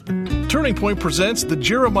Turning Point presents the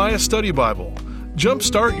Jeremiah Study Bible.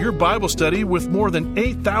 Jumpstart your Bible study with more than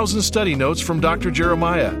 8,000 study notes from Dr.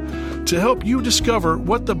 Jeremiah to help you discover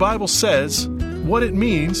what the Bible says, what it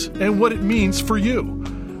means, and what it means for you.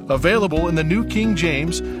 Available in the New King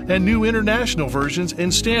James and New International versions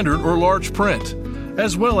in standard or large print,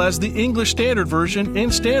 as well as the English Standard Version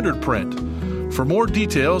in standard print. For more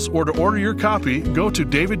details or to order your copy, go to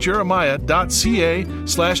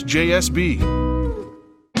davidjeremiah.ca/JSB.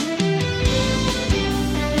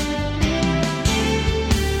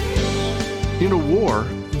 In a war,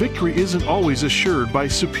 victory isn't always assured by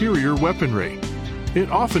superior weaponry.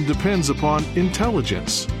 It often depends upon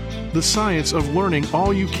intelligence, the science of learning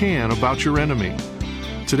all you can about your enemy.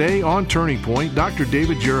 Today on Turning Point, Dr.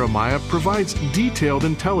 David Jeremiah provides detailed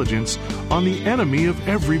intelligence on the enemy of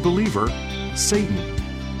every believer, Satan,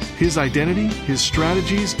 his identity, his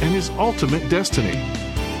strategies, and his ultimate destiny.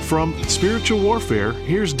 From Spiritual Warfare,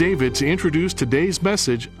 here's David to introduce today's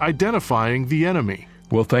message, Identifying the Enemy.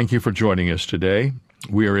 Well, thank you for joining us today.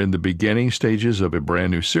 We are in the beginning stages of a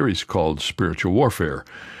brand new series called Spiritual Warfare.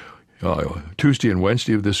 Tuesday and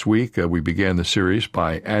Wednesday of this week, we began the series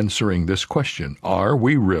by answering this question: are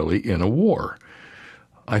we really in a war?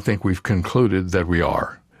 I think we've concluded that we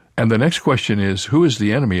are. And the next question is, who is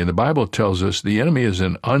the enemy? And the Bible tells us the enemy is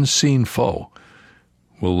an unseen foe.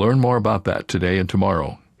 We'll learn more about that today and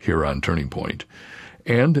tomorrow here on Turning Point.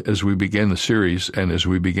 And as we begin the series and as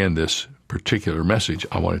we begin this particular message,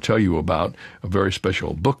 I want to tell you about a very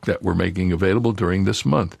special book that we're making available during this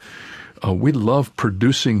month. We love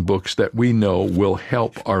producing books that we know will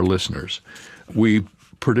help our listeners. We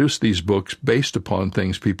produce these books based upon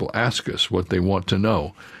things people ask us, what they want to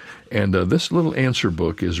know. And this little answer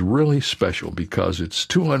book is really special because it's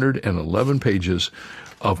 211 pages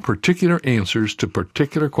of particular answers to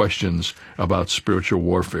particular questions about spiritual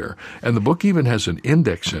warfare. And the book even has an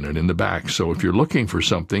index in it in the back. So if you're looking for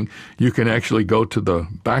something, you can actually go to the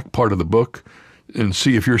back part of the book and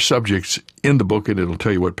see if your subject's in the book, and it'll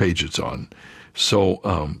tell you what page it's on. So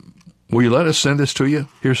will you let us send this to you?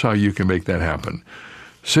 Here's how you can make that happen.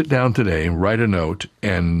 Sit down today, write a note,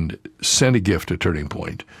 and send a gift to Turning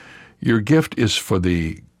Point. Your gift is for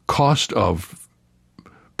the cost of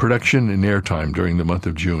production and airtime during the month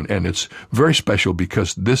of June, and it's very special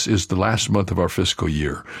because this is the last month of our fiscal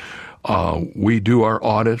year. We do our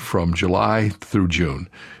audit from July through June.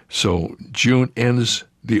 So June ends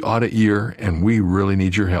the audit year, and we really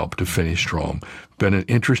need your help to finish strong. Been an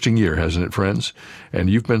interesting year, hasn't it, friends? And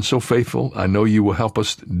you've been so faithful. I know you will help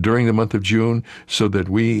us during the month of June so that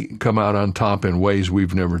we come out on top in ways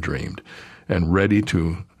we've never dreamed and ready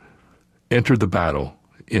to enter the battle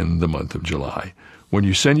in the month of July. When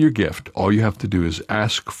you send your gift, all you have to do is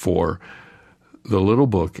ask for the little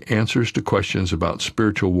book, Answers to Questions About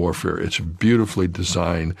Spiritual Warfare. It's beautifully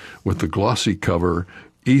designed with the glossy cover,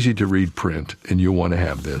 easy to read print, and you'll want to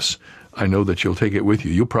have this. I know that you'll take it with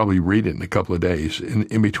you. You'll probably read it in a couple of days.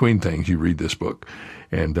 In between things, you read this book,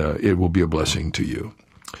 and it will be a blessing to you.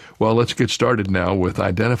 Well, let's get started now with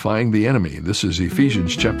identifying the enemy. This is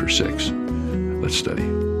Ephesians chapter 6. Let's study.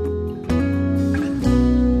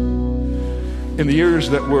 In the years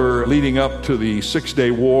that were leading up to the Six-Day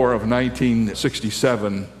War of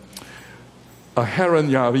 1967, Aharon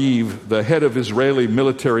Yaviv, the head of Israeli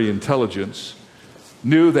military intelligence,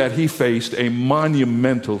 knew that he faced a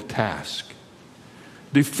monumental task: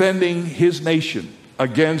 defending his nation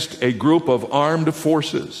against a group of armed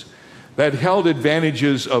forces that held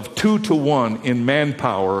advantages of 2-to-1 in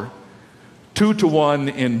manpower,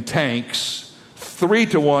 2-to-1 in tanks,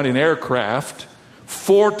 3-to-1 in aircraft,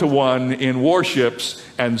 4-to-1 in warships,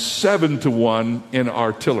 and 7-to-1 in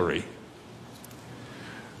artillery.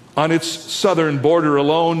 On its southern border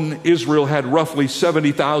alone, Israel had roughly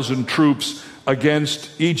 70,000 troops against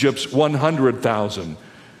Egypt's 100,000.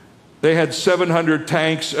 They had 700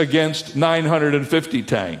 tanks against 950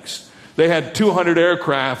 tanks. They had 200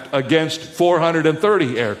 aircraft against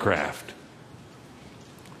 430 aircraft.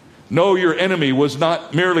 Know your enemy was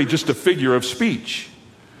not merely just a figure of speech.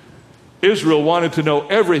 Israel wanted to know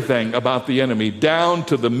everything about the enemy, down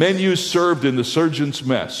to the menu served in the surgeon's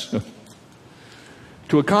mess.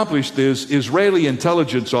 To accomplish this, Israeli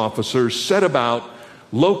intelligence officers set about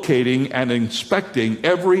locating and inspecting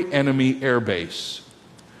every enemy airbase,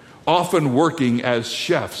 often working as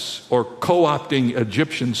chefs or co-opting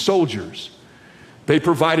Egyptian soldiers. They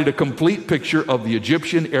provided a complete picture of the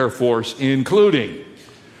Egyptian Air Force, including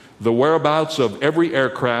the whereabouts of every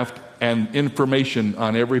aircraft and information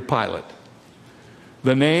on every pilot,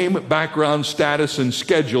 the name, background, status, and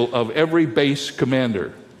schedule of every base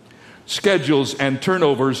commander, schedules and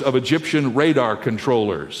turnovers of Egyptian radar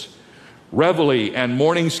controllers, reveille and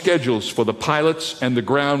morning schedules for the pilots and the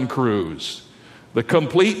ground crews, the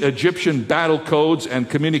complete Egyptian battle codes and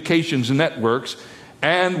communications networks,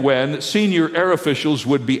 and when senior air officials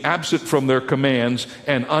would be absent from their commands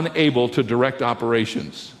and unable to direct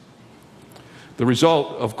operations. The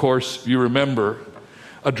result, of course, you remember,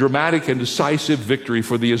 a dramatic and decisive victory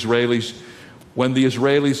for the Israelis when the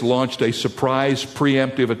Israelis launched a surprise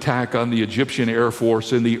preemptive attack on the Egyptian Air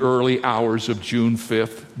Force in the early hours of June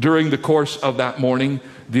 5th. During the course of that morning,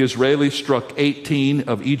 the Israelis struck 18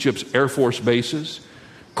 of Egypt's Air Force bases,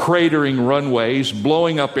 cratering runways,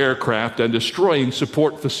 blowing up aircraft, and destroying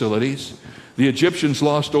support facilities. The Egyptians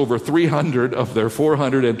lost over 300 of their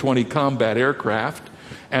 420 combat aircraft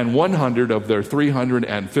and 100 of their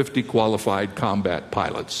 350 qualified combat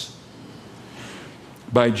pilots.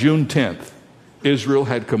 By June 10th, Israel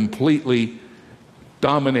had completely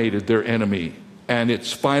dominated their enemy, and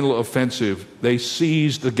its final offensive, they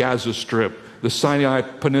seized the Gaza Strip, the Sinai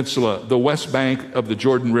Peninsula, the West Bank of the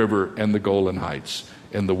Jordan River, and the Golan Heights,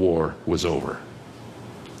 and the war was over.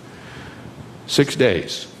 6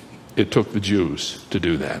 days it took the Jews to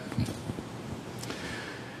do that.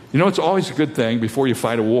 You know, it's always a good thing before you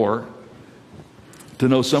fight a war to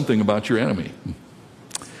know something about your enemy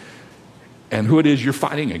and who it is you're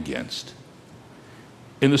fighting against.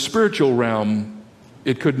 In the spiritual realm,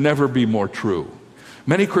 it could never be more true.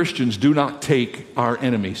 Many Christians do not take our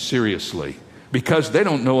enemy seriously because they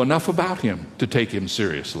don't know enough about him to take him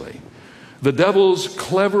seriously. The devil's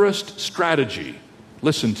cleverest strategy,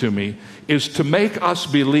 listen to me, is to make us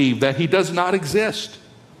believe that he does not exist.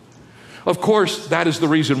 Of course, that is the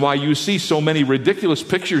reason why you see so many ridiculous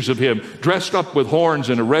pictures of him dressed up with horns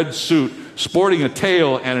and a red suit, sporting a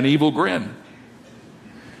tail and an evil grin.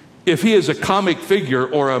 If he is a comic figure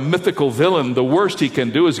or a mythical villain, the worst he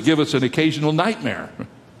can do is give us an occasional nightmare.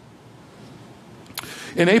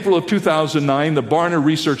 In April of 2009, the Barna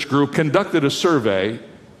Research Group conducted a survey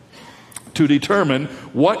to determine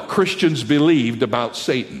what Christians believed about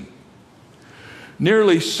Satan.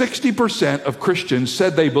 Nearly 60% of Christians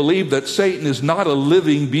said they believe that Satan is not a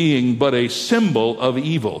living being, but a symbol of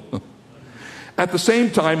evil. At the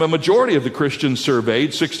same time, a majority of the Christians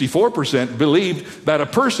surveyed, 64%, believed that a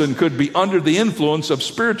person could be under the influence of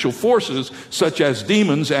spiritual forces such as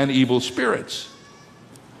demons and evil spirits.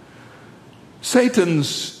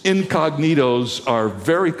 Satan's incognitos are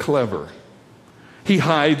very clever. He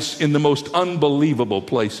hides in the most unbelievable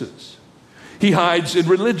places. He hides in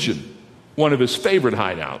religion, one of his favorite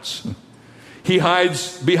hideouts. He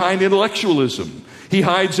hides behind intellectualism. He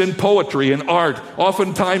hides in poetry and art,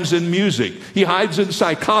 oftentimes in music. He hides in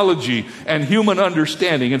psychology and human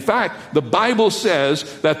understanding. In fact, the Bible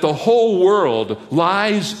says that the whole world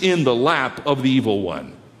lies in the lap of the evil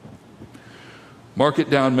one. Mark it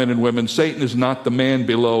down, men and women. Satan is not the man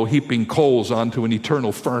below heaping coals onto an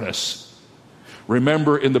eternal furnace.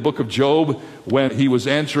 Remember in the book of Job, when he was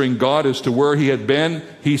answering God as to where he had been,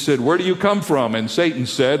 he said, "Where do you come from?" And Satan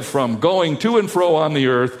said, "From going to and fro on the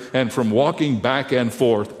earth and from walking back and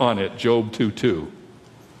forth on it." Job 2:2.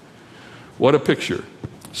 What a picture.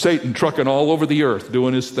 Satan trucking all over the earth,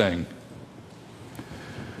 doing his thing.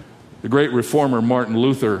 The great reformer Martin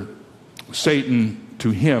Luther, Satan to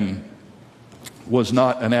him was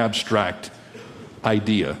not an abstract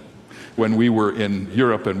idea. When we were in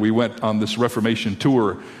Europe and we went on this Reformation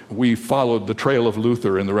tour, we followed the trail of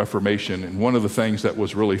Luther in the Reformation. And one of the things that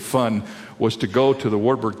was really fun was to go to the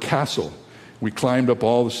Wartburg Castle. We climbed up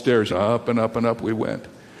all the stairs, up and up and up we went.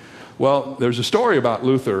 Well, there's a story about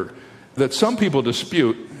Luther that some people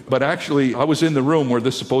dispute, but actually I was in the room where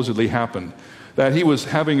this supposedly happened, that he was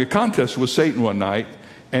having a contest with Satan one night,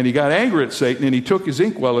 and he got angry at Satan, and he took his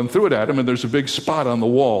inkwell and threw it at him, and there's a big spot on the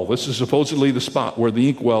wall. This is supposedly the spot where the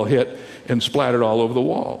inkwell hit and splattered all over the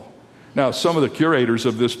wall. Now, some of the curators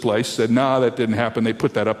of this place said, "Nah, that didn't happen. They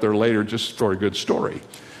put that up there later just for a good story."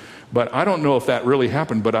 But I don't know if that really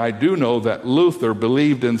happened, but I do know that Luther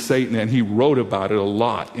believed in Satan, and he wrote about it a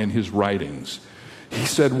lot in his writings. He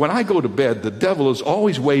said, "When I go to bed, the devil is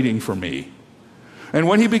always waiting for me. And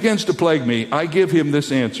when he begins to plague me, I give him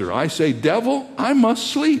this answer. I say, 'Devil, I must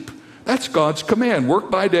sleep.' That's God's command. Work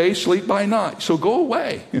by day, sleep by night. So go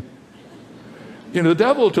away." You know, the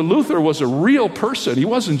devil to Luther was a real person. He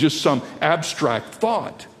wasn't just some abstract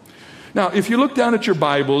thought. Now, if you look down at your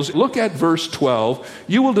Bibles, look at verse 12,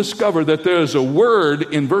 you will discover that there is a word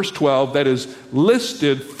in verse 12 that is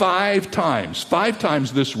listed 5 times. 5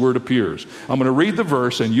 times this word appears. I'm going to read the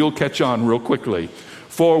verse and you'll catch on real quickly.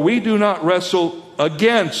 "For we do not wrestle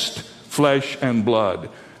against flesh and blood,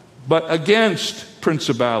 but against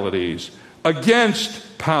principalities,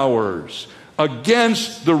 against powers,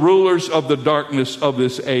 against the rulers of the darkness of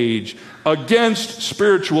this age, against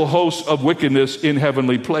spiritual hosts of wickedness in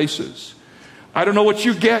heavenly places. I don't know what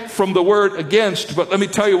you get from the word against, but let me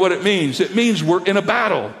tell you what it means. It means we're in a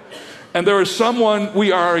battle, and there is someone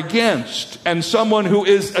we are against, and someone who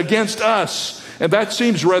is against us. And that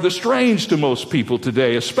seems rather strange to most people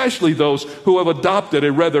today, especially those who have adopted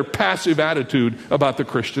a rather passive attitude about the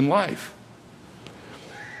Christian life.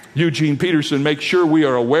 Eugene Peterson makes sure we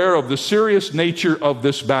are aware of the serious nature of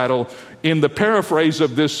this battle. In the paraphrase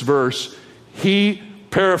of this verse, he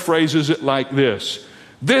paraphrases it like this: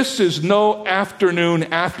 this is no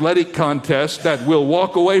afternoon athletic contest that we'll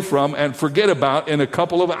walk away from and forget about in a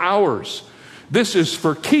couple of hours. This is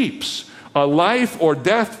for keeps, a life or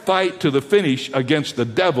death fight to the finish against the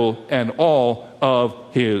devil and all of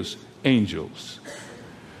his angels.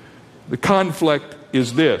 The conflict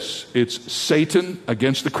is this: it's Satan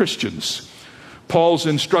against the Christians. Paul's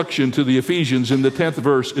instruction to the Ephesians in the 10th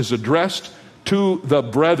verse is addressed to the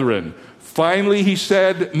brethren. Finally, he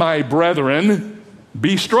said, my brethren,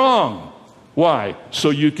 be strong. Why? So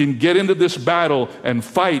you can get into this battle and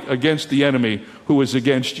fight against the enemy who is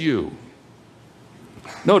against you.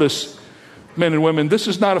 Notice, men and women, this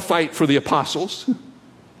is not a fight for the apostles.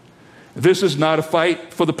 This is not a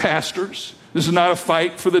fight for the pastors. This is not a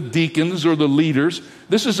fight for the deacons or the leaders.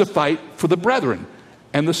 This is a fight for the brethren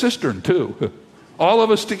and the sistern too. All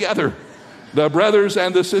of us together, the brothers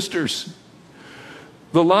and the sisters.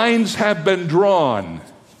 The lines have been drawn.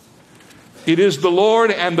 It is the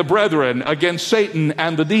Lord and the brethren against Satan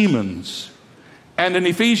and the demons. And in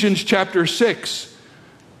Ephesians chapter 6,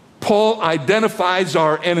 Paul identifies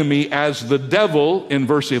our enemy as the devil in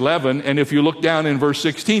verse 11. And if you look down in verse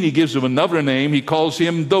 16, he gives him another name. He calls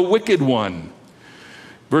him the wicked one.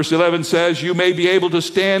 Verse 11 says, you may be able to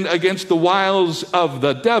stand against the wiles of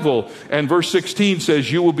the devil. And verse 16 says,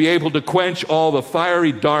 you will be able to quench all the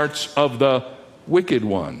fiery darts of the wicked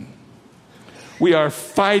one. We are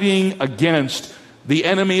fighting against the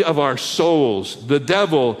enemy of our souls, the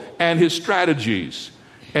devil and his strategies.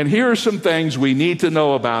 And here are some things we need to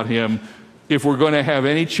know about him if we're going to have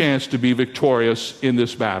any chance to be victorious in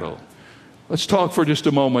this battle. Let's talk for just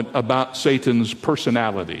a moment about Satan's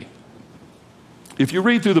personality. If you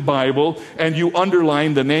read through the Bible and you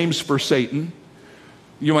underline the names for Satan,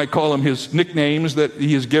 you might call them his nicknames that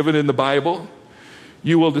he is given in the Bible,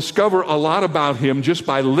 you will discover a lot about him just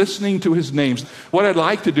by listening to his names. What I'd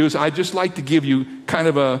like to do is I'd just like to give you kind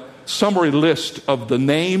of a summary list of the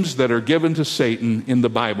names that are given to Satan in the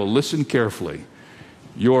Bible. Listen carefully.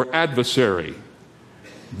 Your adversary,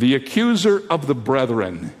 the accuser of the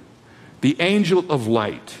brethren, the angel of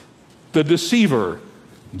light, the deceiver,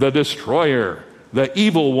 the destroyer, the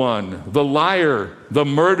evil one, the liar, the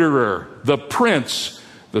murderer, the prince,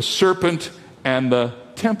 the serpent, and the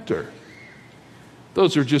tempter.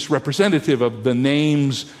 Those are just representative of the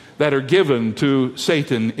names that are given to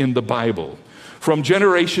Satan in the Bible. From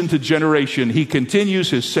generation to generation, he continues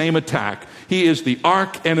his same attack. He is the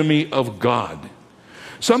arch enemy of God.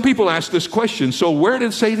 Some people ask this question, so where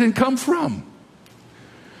did Satan come from?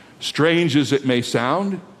 Strange as it may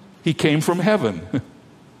sound, he came from heaven.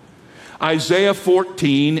 Isaiah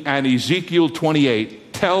 14 and Ezekiel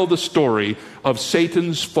 28 tell the story of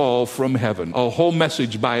Satan's fall from heaven. A whole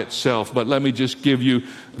message by itself, but let me just give you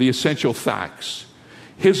the essential facts.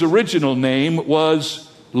 His original name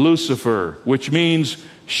was Lucifer, which means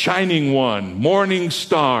shining one, morning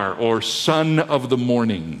star, or son of the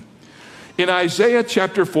morning. In Isaiah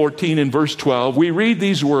chapter 14 and verse 12, we read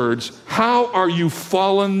these words, how are you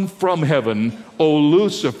fallen from heaven, O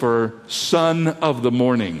Lucifer, son of the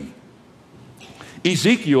morning?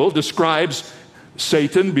 Ezekiel describes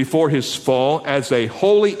Satan before his fall as a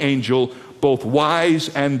holy angel, both wise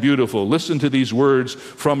and beautiful. Listen to these words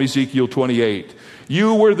from Ezekiel 28.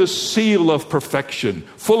 You were the seal of perfection,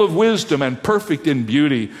 full of wisdom and perfect in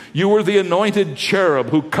beauty. You were the anointed cherub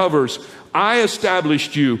who covers. I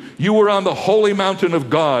established you. You were on the holy mountain of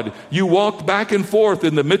God. You walked back and forth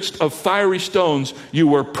in the midst of fiery stones. You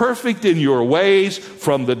were perfect in your ways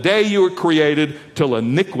from the day you were created till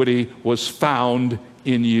iniquity was found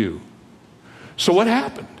in you. So what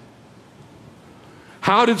happened?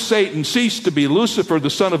 How did Satan cease to be Lucifer, the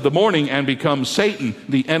son of the morning, and become Satan,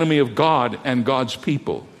 the enemy of God and God's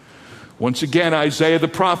people? Once again, Isaiah the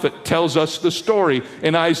prophet tells us the story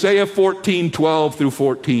in Isaiah 14:12 through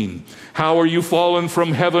 14. How are you fallen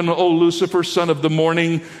from heaven, O Lucifer, son of the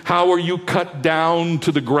morning? How are you cut down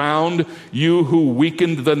to the ground, you who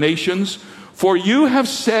weakened the nations? For you have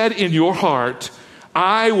said in your heart,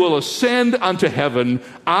 I will ascend unto heaven.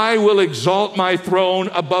 I will exalt my throne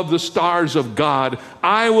above the stars of God.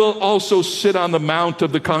 I will also sit on the mount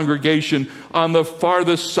of the congregation on the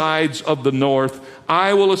farthest sides of the north.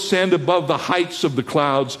 I will ascend above the heights of the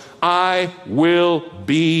clouds. I will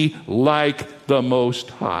be like the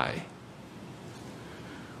Most High.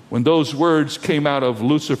 When those words came out of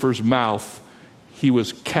Lucifer's mouth, he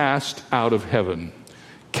was cast out of heaven,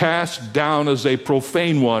 cast down as a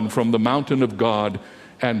profane one from the mountain of God,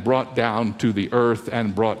 and brought down to the earth,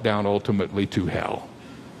 and brought down ultimately to hell.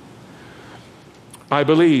 I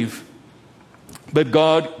believe that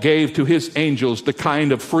God gave to his angels the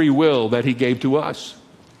kind of free will that he gave to us.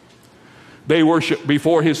 They worship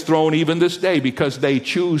before his throne even this day because they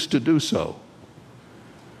choose to do so.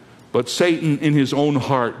 But Satan in his own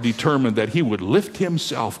heart determined that he would lift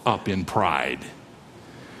himself up in pride.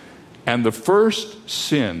 And the first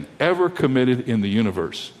sin ever committed in the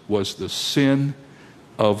universe was the sin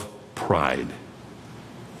of pride.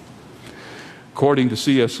 According to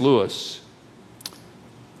C.S. Lewis,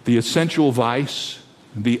 the essential vice,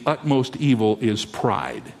 the utmost evil is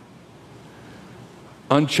pride.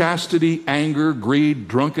 Unchastity, anger, greed,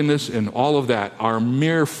 drunkenness, and all of that are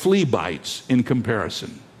mere flea bites in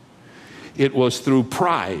comparison. It was through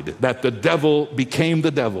pride that the devil became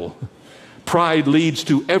the devil. Pride leads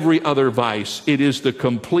to every other vice. It is the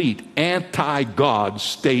complete anti-God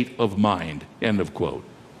state of mind. End of quote.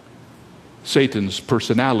 Satan's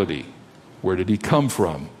personality. Where did he come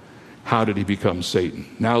from? How did he become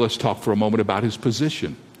Satan? Now let's talk for a moment about his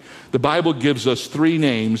position. The Bible gives us 3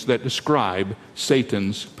 names that describe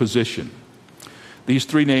Satan's position. These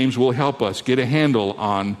 3 names will help us get a handle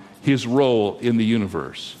on his role in the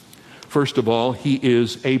universe. First of all, he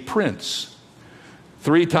is a prince.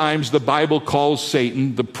 3 times the Bible calls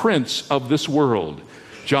Satan the prince of this world.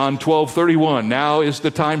 John 12:31, now is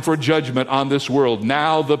the time for judgment on this world.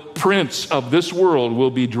 Now the prince of this world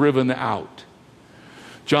will be driven out.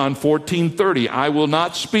 John 14:30, I will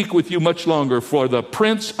not speak with you much longer, for the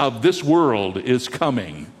prince of this world is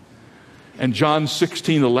coming. And John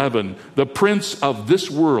 16:11, the prince of this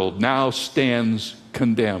world now stands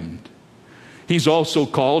condemned. He's also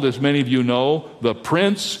called, as many of you know, the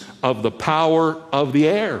prince of the power of the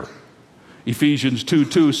air. Ephesians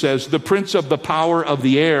 2:2 says, the prince of the power of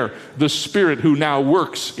the air, the spirit who now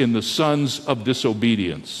works in the sons of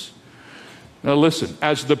disobedience. Now listen,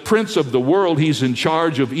 as the prince of the world, he's in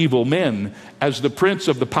charge of evil men. As the prince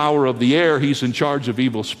of the power of the air, he's in charge of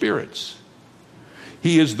evil spirits.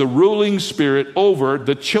 He is the ruling spirit over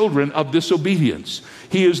the children of disobedience.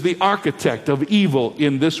 He is the architect of evil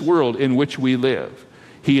in this world in which we live.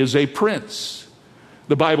 He is a prince.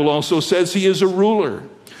 The Bible also says he is a ruler.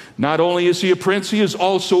 Not only is he a prince, he is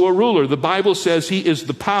also a ruler. The Bible says he is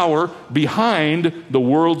the power behind the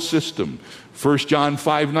world system. 1 John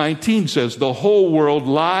 5:19 says the whole world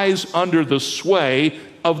lies under the sway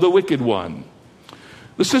of the wicked one.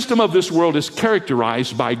 The system of this world is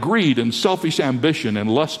characterized by greed and selfish ambition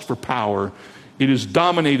and lust for power. It is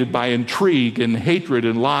dominated by intrigue and hatred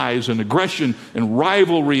and lies and aggression and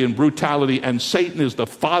rivalry and brutality, and Satan is the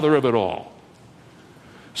father of it all.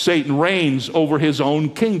 Satan reigns over his own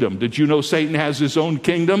kingdom. Did you know Satan has his own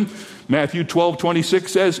kingdom? Matthew 12:26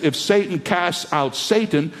 says, if Satan casts out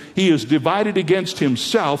Satan, he is divided against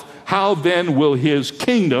himself. How then will his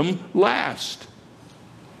kingdom last?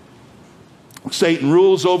 Satan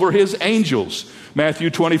rules over his angels. Matthew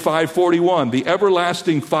 25:41, the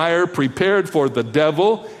everlasting fire prepared for the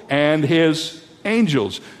devil and his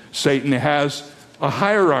angels. Satan has a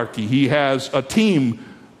hierarchy. He has a team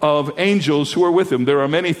of angels who are with him. There are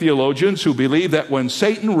many theologians who believe that when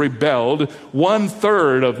Satan rebelled,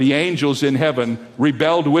 1/3 of the angels in heaven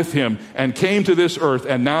rebelled with him and came to this earth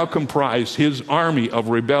and now comprise his army of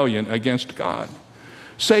rebellion against God.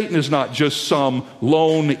 Satan is not just some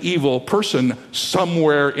lone evil person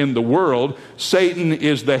somewhere in the world. Satan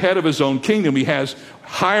is the head of his own kingdom. He has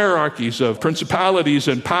hierarchies of principalities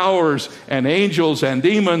and powers and angels and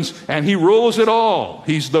demons, and he rules it all.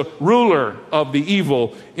 He's the ruler of the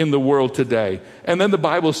evil in the world today. And then the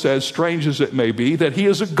Bible says, strange as it may be, that he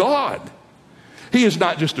is a God. He is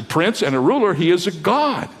not just a prince and a ruler, he is a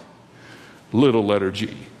God. Little letter G.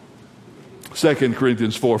 2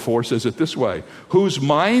 Corinthians 4:4 says it this way, whose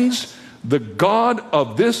minds the God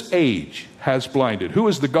of this age has blinded. Who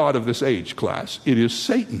is the God of this age, class? It is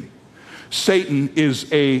Satan. Satan is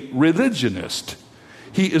a religionist.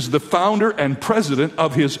 He is the founder and president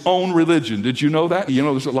of his own religion. Did you know that? You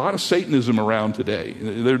know, there's a lot of Satanism around today.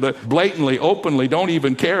 They're blatantly, openly, don't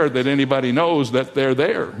even care that anybody knows that they're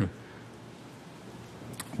there.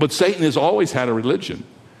 But Satan has always had a religion.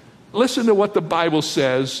 Listen to what the Bible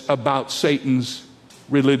says about Satan's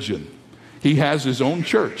religion. He has his own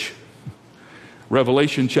church.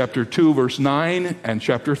 Revelation chapter 2, verse 9, and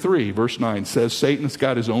chapter 3, verse 9 says Satan's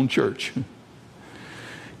got his own church.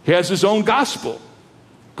 He has his own gospel.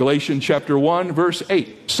 Galatians chapter 1, verse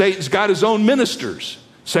 8. Satan's got his own ministers.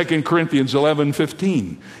 2 Corinthians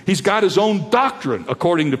 11:15. He's got his own doctrine,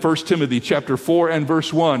 according to 1 Timothy chapter 4 and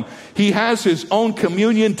verse 1. He has his own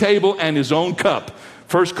communion table and his own cup.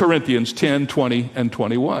 1 Corinthians 10, 20, and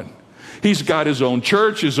 21. He's got his own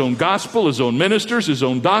church, his own gospel, his own ministers, his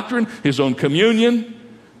own doctrine, his own communion.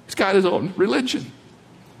 He's got his own religion.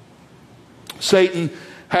 Satan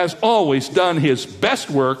has always done his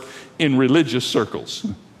best work in religious circles.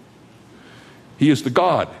 He is the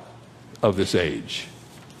god of this age.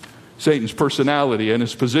 Satan's personality and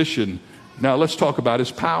his position. Now let's talk about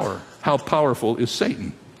his power. How powerful is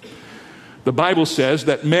Satan? The Bible says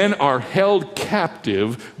that men are held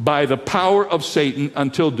captive by the power of Satan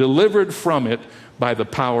until delivered from it by the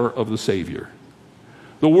power of the Savior.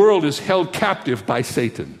 The world is held captive by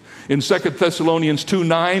Satan. In 2 Thessalonians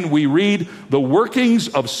 2:9, we read, "The workings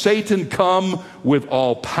of Satan come with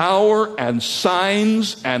all power and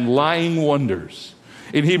signs and lying wonders."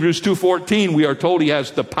 In Hebrews 2:14, we are told he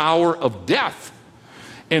has the power of death.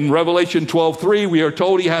 In Revelation 12:3, we are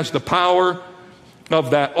told he has the power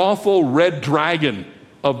of that awful red dragon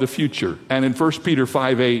of the future. And in 1 Peter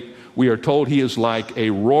 5:8, we are told he is like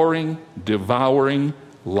a roaring, devouring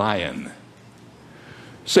lion.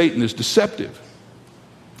 Satan is deceptive.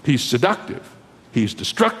 He's seductive. He's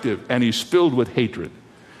destructive. And he's filled with hatred.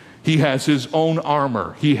 He has his own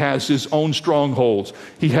armor. He has his own strongholds.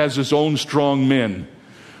 He has his own strong men.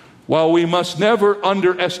 While we must never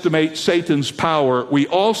underestimate Satan's power, we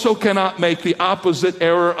also cannot make the opposite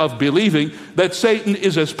error of believing that Satan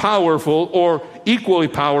is as powerful or equally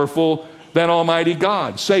powerful than Almighty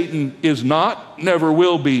God. Satan is not, never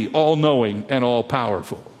will be, all-knowing and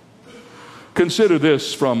all-powerful. Consider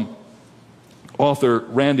this from author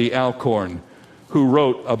Randy Alcorn, who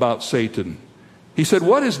wrote about Satan. He said,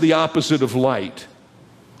 "What is the opposite of light?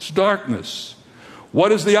 It's darkness.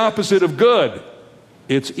 What is the opposite of good?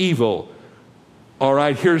 It's evil." All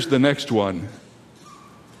right, here's the next one.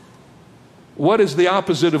 What is the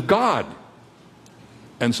opposite of God?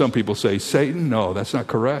 And some people say, Satan? No, that's not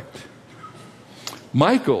correct.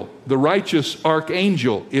 Michael, the righteous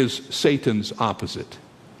archangel, is Satan's opposite.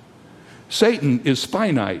 Satan is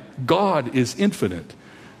finite. God is infinite.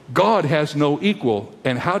 God has no equal.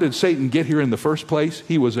 And how did Satan get here in the first place?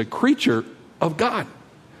 He was a creature of God.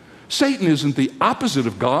 Satan isn't the opposite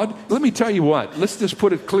of God. Let me tell you what. Let's just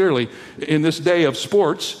put it clearly. In this day of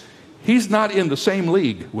sports, he's not in the same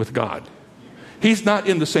league with God. He's not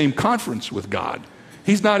in the same conference with God.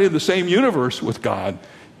 He's not in the same universe with God.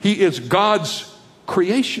 He is God's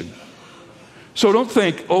creation. So don't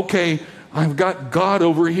think, okay, I've got God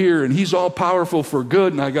over here and he's all powerful for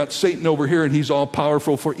good, and I got Satan over here and he's all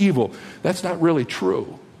powerful for evil. That's not really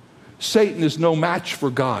true. Satan is no match for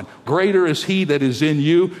God. Greater is he that is in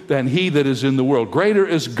you than he that is in the world. Greater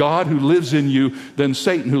is God who lives in you than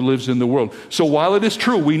Satan who lives in the world. So while it is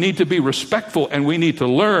true, we need to be respectful and we need to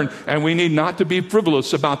learn, and we need not to be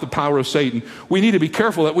frivolous about the power of Satan. We need to be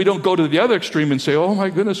careful that we don't go to the other extreme and say, oh my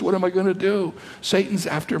goodness, what am I going to do? Satan's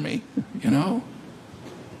after me, you know?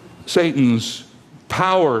 Satan's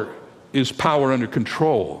power is power under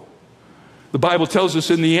control. The Bible tells us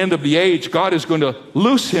in the end of the age, God is going to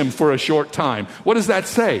loose him for a short time. What does that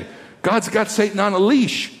say? God's got Satan on a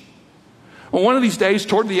leash. Well, one of these days,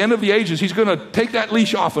 toward the end of the ages, he's going to take that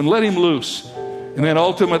leash off and let him loose. And then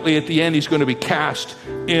ultimately, at the end, he's going to be cast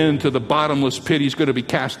into the bottomless pit. He's going to be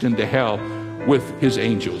cast into hell with his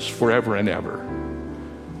angels forever and ever.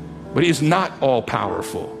 But he's not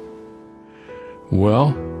all-powerful.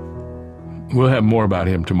 Well, we'll have more about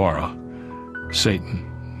him tomorrow.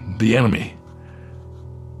 Satan, the enemy.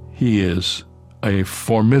 He is a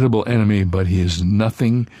formidable enemy, but he is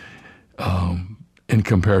nothing in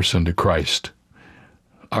comparison to Christ,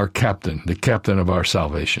 our captain, the captain of our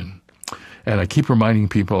salvation. And I keep reminding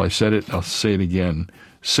people, I said it, I'll say it again,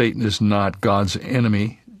 Satan is not God's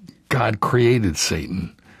enemy. God created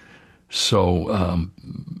Satan. So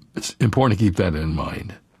it's important to keep that in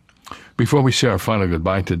mind. Before we say our final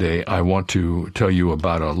goodbye today, I want to tell you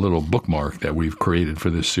about a little bookmark that we've created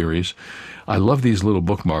for this series. I love these little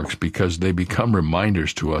bookmarks because they become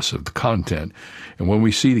reminders to us of the content. And when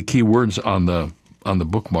we see the key words on the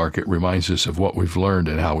bookmark, it reminds us of what we've learned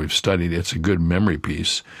and how we've studied. It's a good memory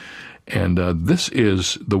piece. And this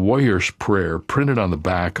is the Warrior's Prayer printed on the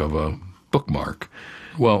back of a bookmark.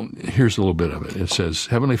 Well, here's a little bit of it. It says,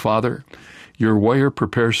 Heavenly Father, your warrior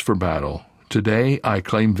prepares for battle Today, I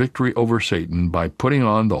claim victory over Satan by putting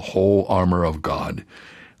on the whole armor of God.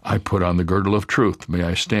 I put on the girdle of truth. May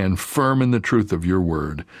I stand firm in the truth of your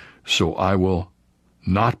word, so I will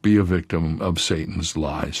not be a victim of Satan's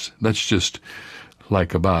lies. That's just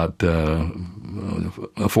like about a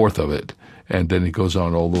fourth of it. And then it goes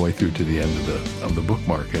on all the way through to the end of the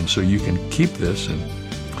bookmark. And so you can keep this, and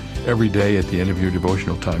every day at the end of your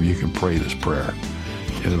devotional time, you can pray this prayer,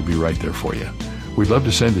 and it'll be right there for you. We'd love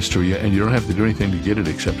to send this to you, and you don't have to do anything to get it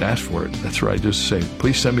except ask for it. That's right. Just say,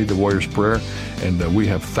 please send me the Warrior's Prayer, and we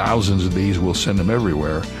have thousands of these. We'll send them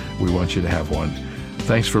everywhere. We want you to have one.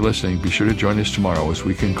 Thanks for listening. Be sure to join us tomorrow as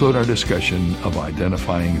we conclude our discussion of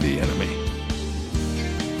identifying the enemy.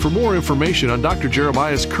 For more information on Dr.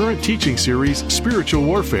 Jeremiah's current teaching series, Spiritual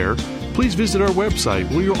Warfare, please visit our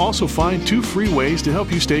website, where you'll also find 2 free ways to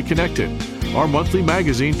help you stay connected: our monthly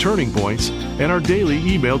magazine, Turning Points, and our daily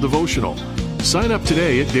email devotional. Sign up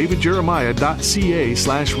today at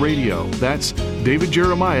davidjeremiah.ca/radio. That's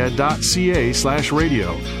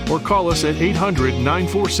davidjeremiah.ca/radio. Or call us at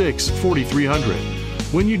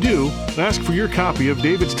 800-946-4300. When you do, ask for your copy of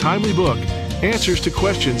David's timely book, Answers to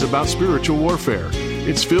Questions About Spiritual Warfare.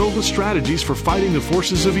 It's filled with strategies for fighting the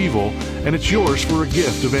forces of evil, and it's yours for a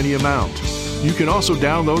gift of any amount. You can also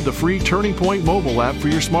download the free Turning Point mobile app for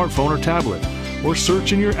your smartphone or tablet, or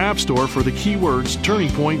search in your app store for the keywords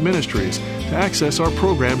Turning Point Ministries to access our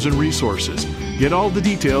programs and resources. Get all the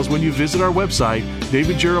details when you visit our website,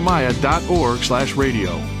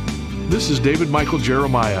 davidjeremiah.org/radio. This is David Michael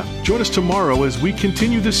Jeremiah. Join us tomorrow as we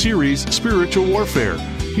continue the series Spiritual Warfare,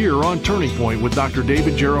 here on Turning Point with Dr.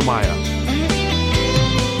 David Jeremiah.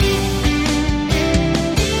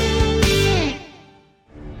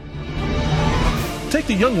 Take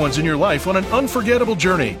the young ones in your life on an unforgettable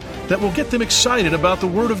journey that will get them excited about the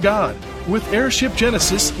Word of God with Airship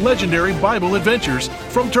Genesis Legendary Bible Adventures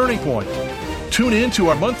from Turning Point. Tune in to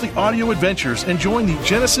our monthly audio adventures and join the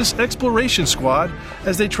Genesis Exploration Squad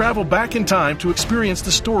as they travel back in time to experience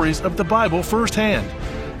the stories of the Bible firsthand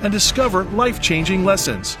and discover life-changing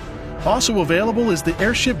lessons. Also available is the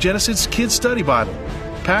Airship Genesis Kids Study Bible,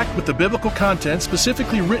 packed with the biblical content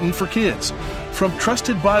specifically written for kids, from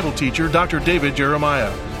trusted Bible teacher Dr. David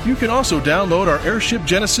Jeremiah. You can also download our Airship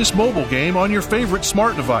Genesis mobile game on your favorite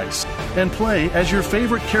smart device and play as your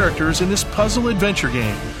favorite characters in this puzzle adventure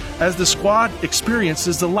game as the squad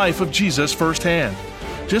experiences the life of Jesus firsthand.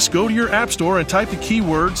 Just go to your app store and type the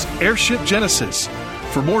keywords Airship Genesis.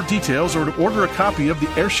 For more details or to order a copy of the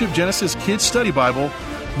Airship Genesis Kids Study Bible,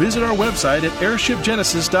 visit our website at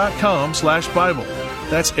airshipgenesis.com/Bible.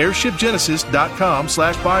 That's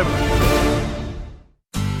airshipgenesis.com/Bible.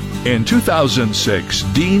 In 2006,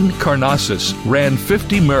 Dean Karnazes ran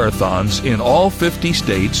 50 marathons in all 50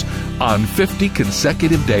 states on 50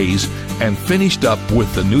 consecutive days and finished up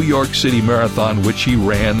with the New York City Marathon, which he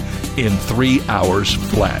ran in 3 hours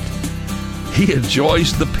flat. He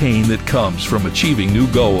enjoys the pain that comes from achieving new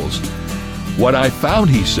goals. What I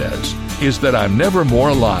found, he says, is that I'm never more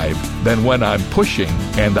alive than when I'm pushing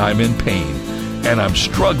and I'm in pain, and I'm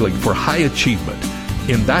struggling for high achievement.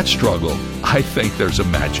 In that struggle, I think there's a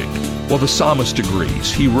magic. Well, the psalmist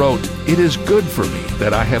agrees. He wrote, "It is good for me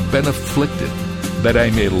that I have been afflicted, that I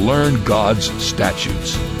may learn God's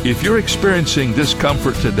statutes." If you're experiencing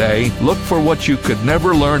discomfort today, look for what you could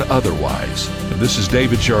never learn otherwise. And this is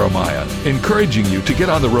David Jeremiah, encouraging you to get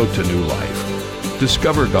on the road to new life.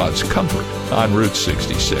 Discover God's comfort on Route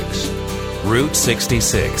 66. Route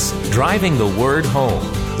 66, driving the word home.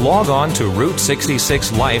 Log on to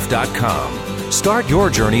Route66Life.com. Start your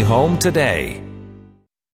journey home today.